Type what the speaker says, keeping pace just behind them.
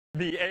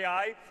The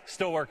AI,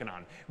 still working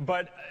on.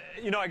 But,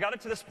 I got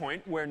it to this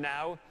point where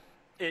now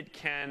I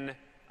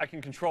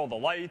can control the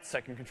lights,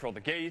 I can control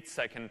the gates,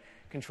 I can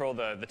control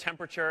the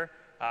temperature,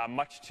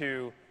 much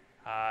to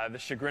the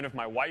chagrin of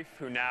my wife,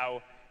 who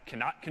now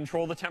cannot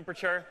control the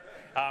temperature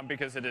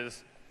because it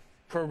is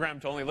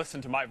programmed to only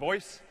listen to my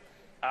voice,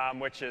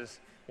 which is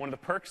one of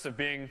the perks of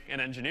being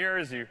an engineer,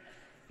 is you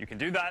can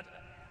do that.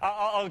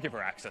 I'll give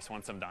her access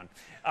once I'm done.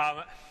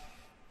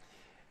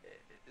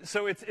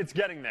 So it's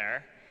getting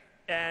there,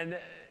 and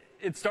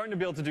it's starting to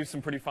be able to do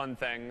some pretty fun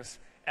things,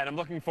 and I'm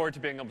looking forward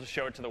to being able to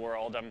show it to the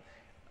world.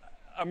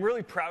 I'm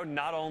really proud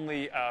not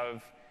only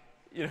of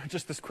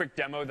just this quick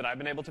demo that I've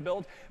been able to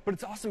build, but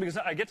it's awesome because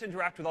I get to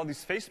interact with all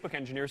these Facebook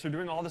engineers who are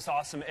doing all this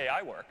awesome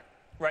AI work,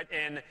 right?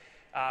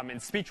 In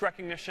speech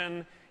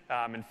recognition,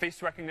 in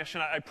face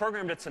recognition. I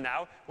programmed it so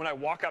now when I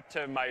walk up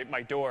to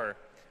my door,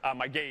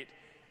 my gate,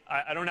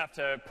 I don't have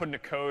to put in a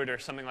code or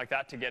something like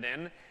that to get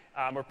in,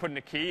 or put in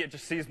a key. It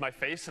just sees my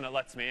face and it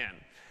lets me in.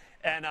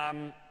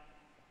 And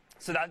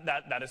so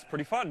that is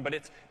pretty fun.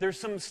 But there's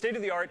some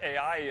state-of-the-art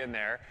AI in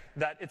there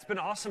that it's been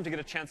awesome to get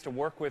a chance to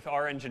work with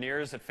our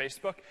engineers at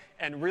Facebook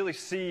and really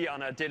see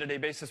on a day-to-day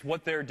basis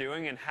what they're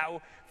doing and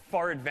how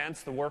far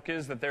advanced the work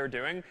is that they're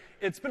doing.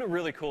 It's been a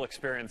really cool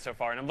experience so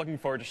far, and I'm looking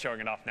forward to showing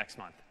it off next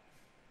month.